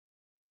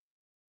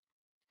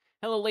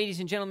Hello, ladies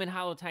and gentlemen.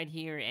 Hollowtide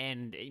here,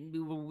 and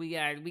we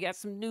got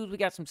some news, we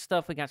got some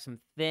stuff, we got some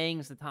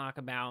things to talk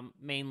about.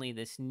 Mainly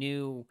this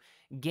new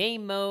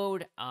game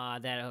mode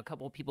that a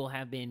couple of people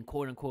have been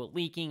quote unquote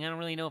leaking. I don't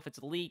really know if it's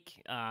a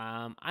leak.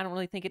 I don't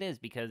really think it is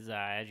because,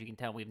 as you can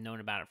tell, we've known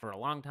about it for a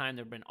long time.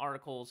 There have been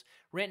articles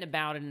written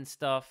about it and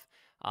stuff.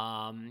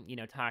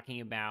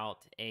 Talking about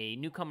a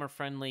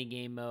newcomer-friendly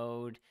game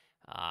mode.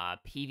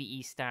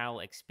 PvE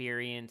style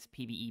experience,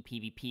 PvE,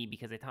 PvP,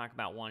 because they talk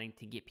about wanting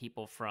to get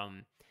people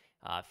from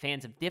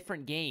fans of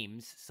different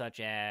games, such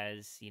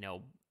as,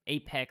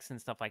 Apex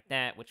and stuff like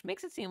that, which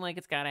makes it seem like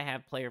it's got to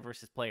have player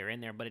versus player in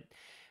there. But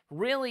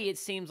it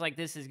seems like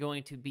this is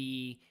going to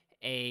be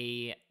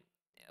a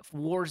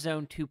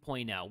Warzone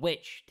 2.0,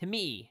 which to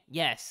me,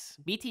 yes,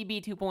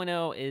 BTB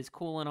 2.0 is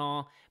cool and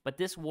all, but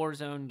this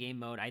Warzone game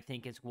mode, I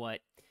think, is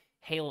what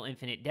Halo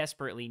Infinite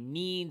desperately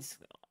needs.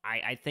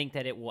 I think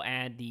that it will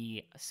add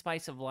the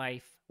spice of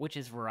life, which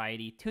is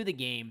variety, to the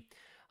game.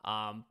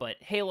 But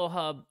Halo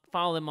Hub,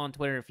 follow them on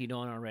Twitter if you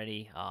don't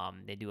already.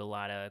 They do a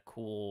lot of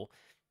cool,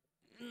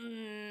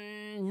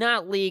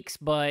 not leaks,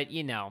 but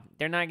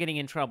they're not getting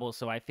in trouble.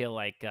 So I feel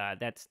like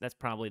that's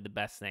probably the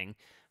best thing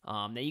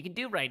that you can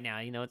do right now.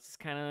 It's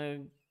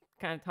kind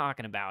of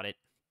talking about it.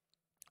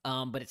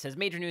 But it says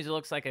major news. It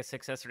looks like a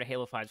successor to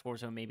Halo 5's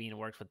Warzone may be in the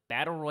works with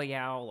Battle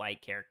Royale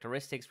like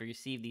characteristics. We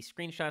received these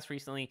screenshots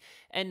recently,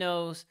 and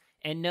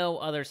no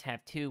others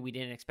have too. We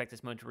didn't expect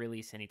this mode to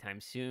release anytime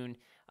soon.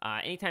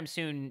 Anytime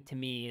soon to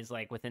me is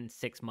like within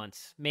 6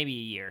 months, maybe a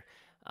year.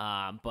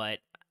 But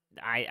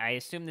I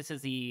assume this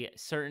is the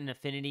certain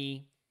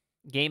affinity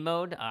game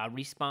mode.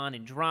 Respawn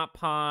and drop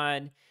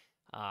pod.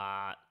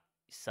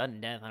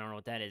 Sudden death. I don't know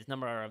what that is.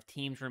 Number of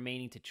teams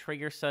remaining to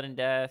trigger sudden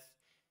death.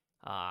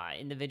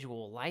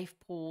 Individual life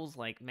pools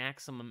like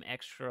maximum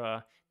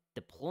extra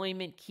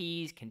deployment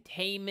keys,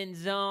 containment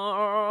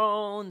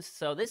zones.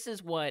 So this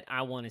is what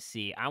I want to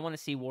see. I want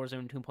to see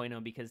Warzone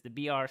 2.0 because the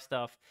BR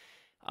stuff,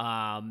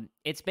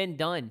 it's been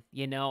done,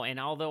 and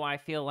although I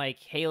feel like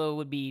Halo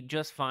would be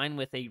just fine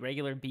with a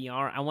regular BR,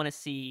 I want to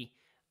see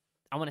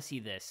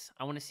this.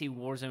 I want to see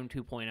Warzone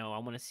 2.0. I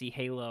want to see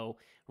Halo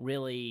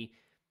really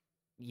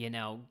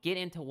get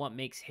into what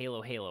makes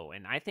Halo Halo.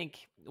 And I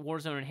think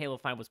Warzone and Halo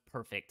 5 was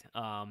perfect.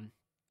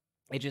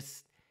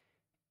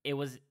 It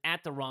was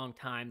at the wrong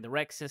time. The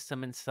rec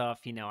system and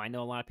stuff, I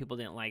know a lot of people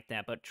didn't like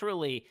that, but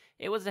truly,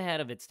 it was ahead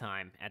of its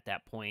time at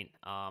that point.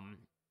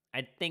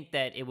 I think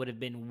that it would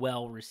have been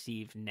well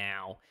received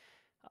now.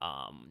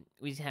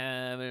 We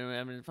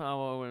have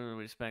follow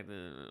respect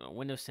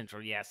Windows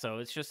Central. Yeah, so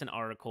it's just an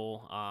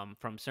article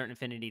from Certain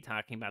Affinity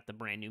talking about the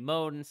brand new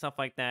mode and stuff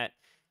like that.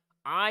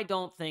 I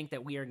don't think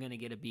that we are going to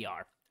get a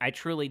BR. I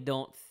truly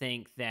don't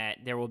think that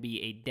there will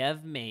be a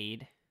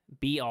dev-made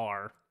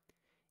BR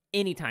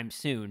anytime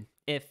soon,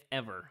 if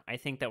ever. I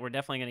think that we're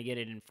definitely going to get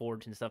it in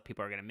Forge and stuff.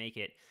 People are going to make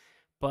it.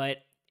 But,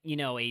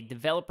 a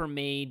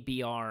developer-made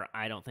BR,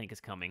 I don't think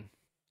is coming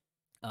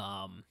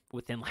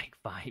within like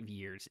 5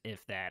 years,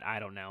 if that. I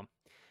don't know.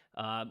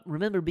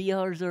 Remember,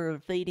 BRs are a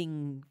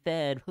fading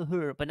fad,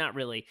 but not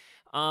really.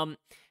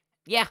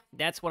 Yeah,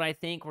 that's what I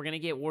think. We're going to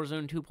get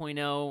Warzone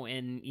 2.0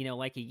 in,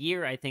 like a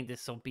year. I think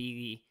this will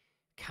be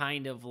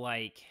kind of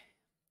like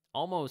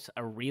almost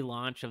a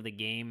relaunch of the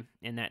game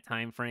in that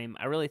time frame.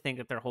 I really think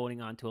that they're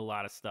holding on to a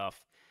lot of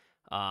stuff,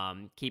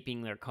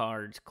 keeping their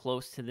cards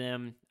close to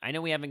them. I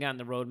know we haven't gotten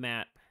the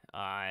roadmap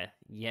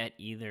yet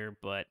either,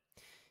 but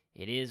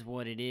it is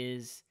what it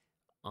is.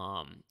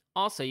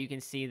 Also, you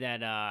can see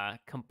that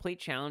complete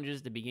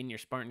challenges to begin your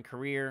Spartan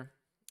career.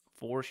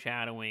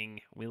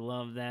 Foreshadowing. We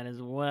love that as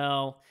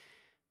well.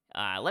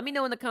 Let me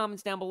know in the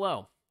comments down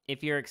below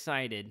if you're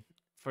excited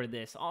for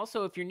this.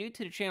 Also, if you're new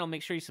to the channel,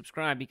 make sure you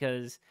subscribe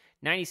because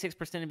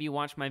 96% of you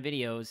watch my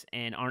videos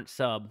and aren't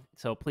sub.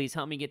 So please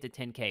help me get to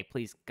 10K.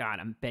 Please, God,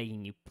 I'm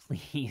begging you.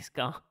 Please,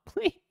 God,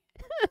 please.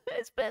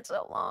 It's been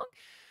so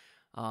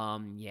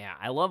long. Yeah,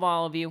 I love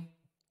all of you.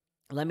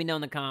 Let me know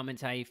in the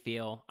comments how you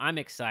feel. I'm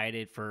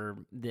excited for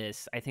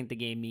this. I think the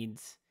game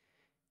needs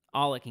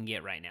all it can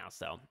get right now.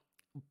 So